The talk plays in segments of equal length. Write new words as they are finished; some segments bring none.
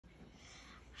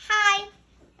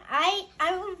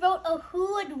a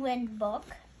Who Would Win book.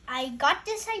 I got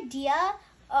this idea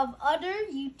of other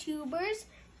YouTubers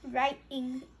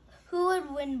writing Who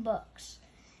Would Win books,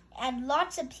 and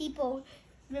lots of people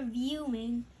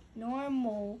reviewing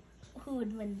normal Who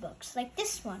Would Win books, like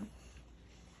this one.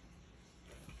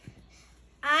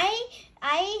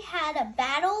 I had a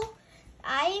battle.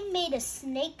 I made a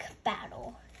snake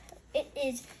battle. It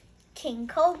is King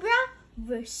Cobra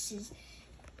versus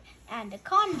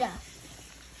Anaconda.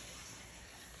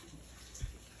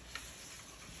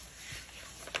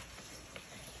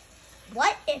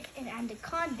 What if an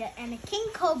anaconda and a king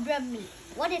cobra meet?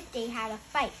 What if they had a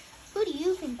fight? Who do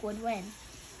you think would win?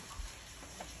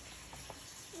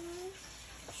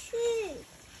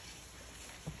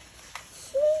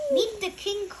 Meet the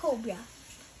king cobra.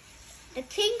 The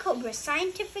king cobra's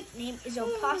scientific name is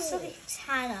Opossums.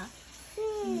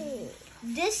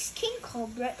 This king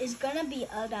cobra is gonna be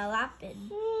a lapid.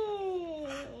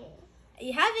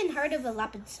 You haven't heard of a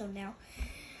lapid till now.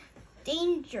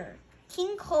 Danger.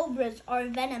 King cobras are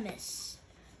venomous.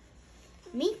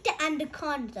 Meet the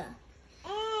anaconda.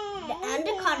 The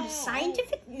anaconda's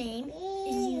scientific name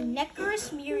is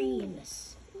Eunecherus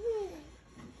murienus.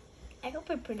 I hope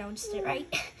I pronounced it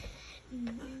right.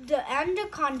 The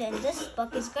anaconda in this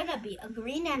book is gonna be a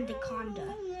green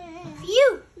anaconda.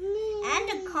 Phew!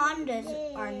 Anacondas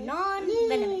are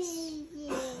non-venomous.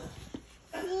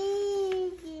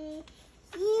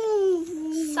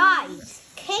 Size.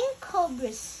 King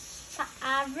cobra's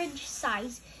average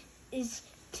size is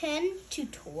 10 to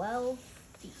 12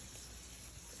 feet,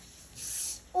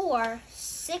 or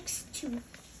 6 to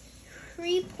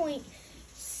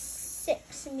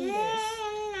 3.6 meters,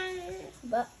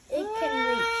 but it can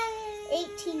reach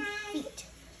 18 feet,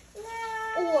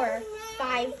 or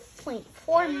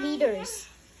 5.4 meters.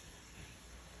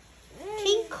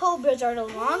 King cobras are the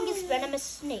longest venomous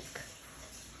snake.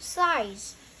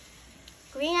 Size.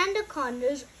 Green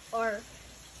anacondas are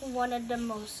one of the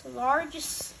most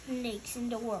largest snakes in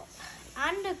the world.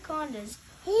 Anacondas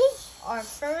are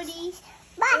 30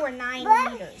 or 9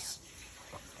 meters.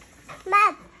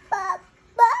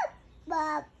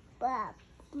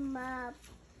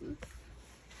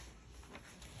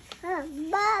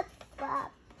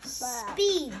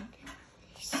 Speed.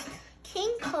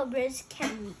 King cobras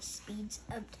can reach speeds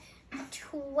of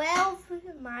 12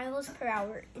 miles per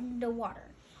hour in the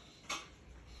water.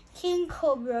 King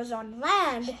cobras on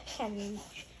land can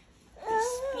reach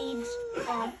speeds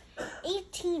of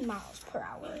 18 miles per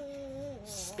hour.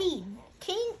 Speed.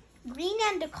 Green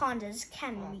anacondas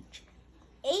can reach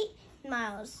 8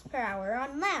 miles per hour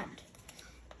on land.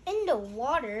 In the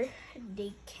water,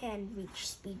 they can reach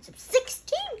speeds of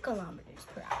 16 kilometers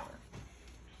per hour.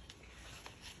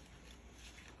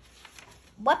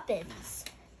 Weapons.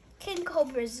 King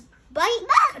cobras bite,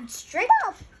 constrict,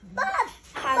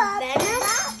 have venom,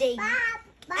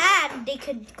 and they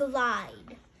could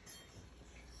glide.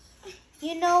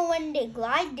 You know, when they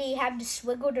glide, they have to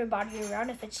swiggle their body around.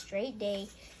 If it's straight, they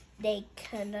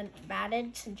couldn't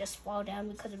balance and just fall down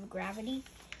because of gravity.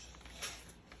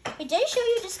 Wait, did I show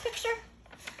you this picture?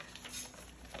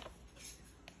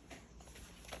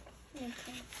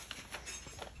 Okay.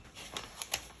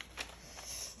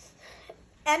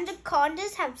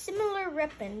 Anacondas have similar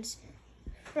weapons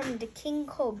from the king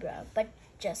cobra, but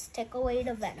just take away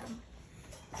the venom.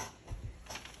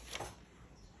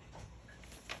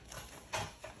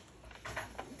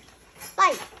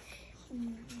 Fight.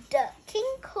 The king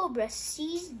cobra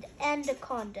sees the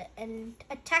anaconda and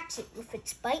attacks it with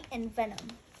its bite and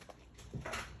venom.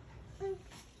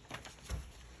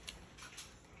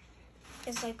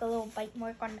 There's like a little bite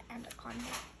mark on the anaconda.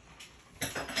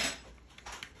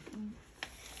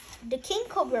 The king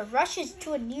cobra rushes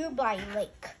to a nearby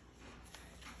lake.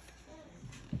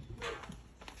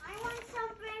 I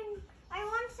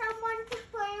want someone to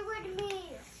play with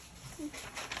me.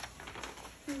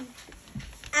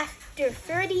 After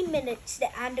 30 minutes, the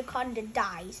anaconda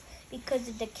dies because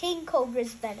of the king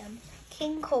cobra's venom.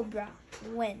 King cobra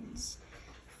wins.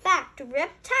 Fact,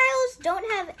 reptiles don't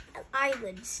have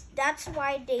eyelids. That's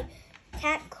why they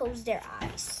can't close their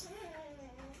eyes.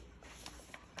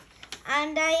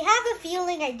 And I have a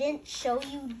feeling I didn't show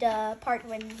you the part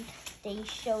when they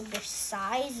showed their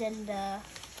size and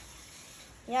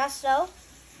yeah, so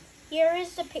here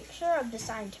is the picture of the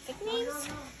scientific names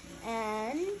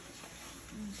and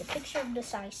the picture of the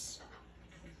size.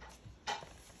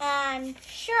 And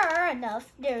sure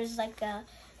enough, there's like a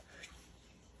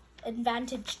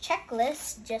advantage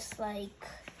checklist, just like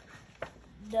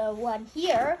the one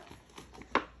here.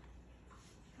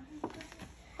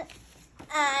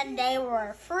 And there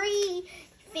were 3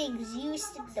 things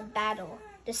used in the battle: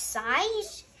 the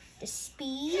size, the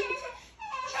speed,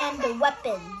 and the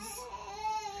weapons.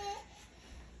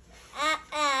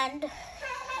 And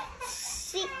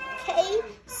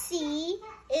KC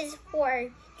is for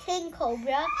King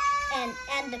Cobra, and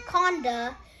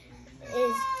Anaconda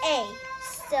is A.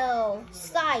 So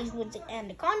size was the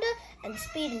Anaconda, and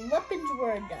speed and weapons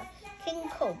were the King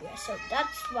Cobra. So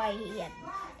that's why he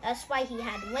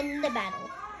had to win the battle.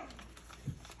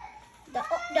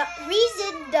 The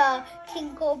reason the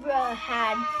King Cobra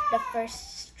had the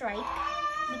first strike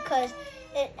because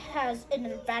it has an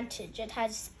advantage. It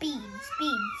has speed.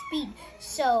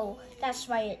 So that's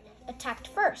why it attacked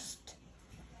first.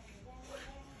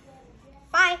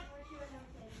 Bye.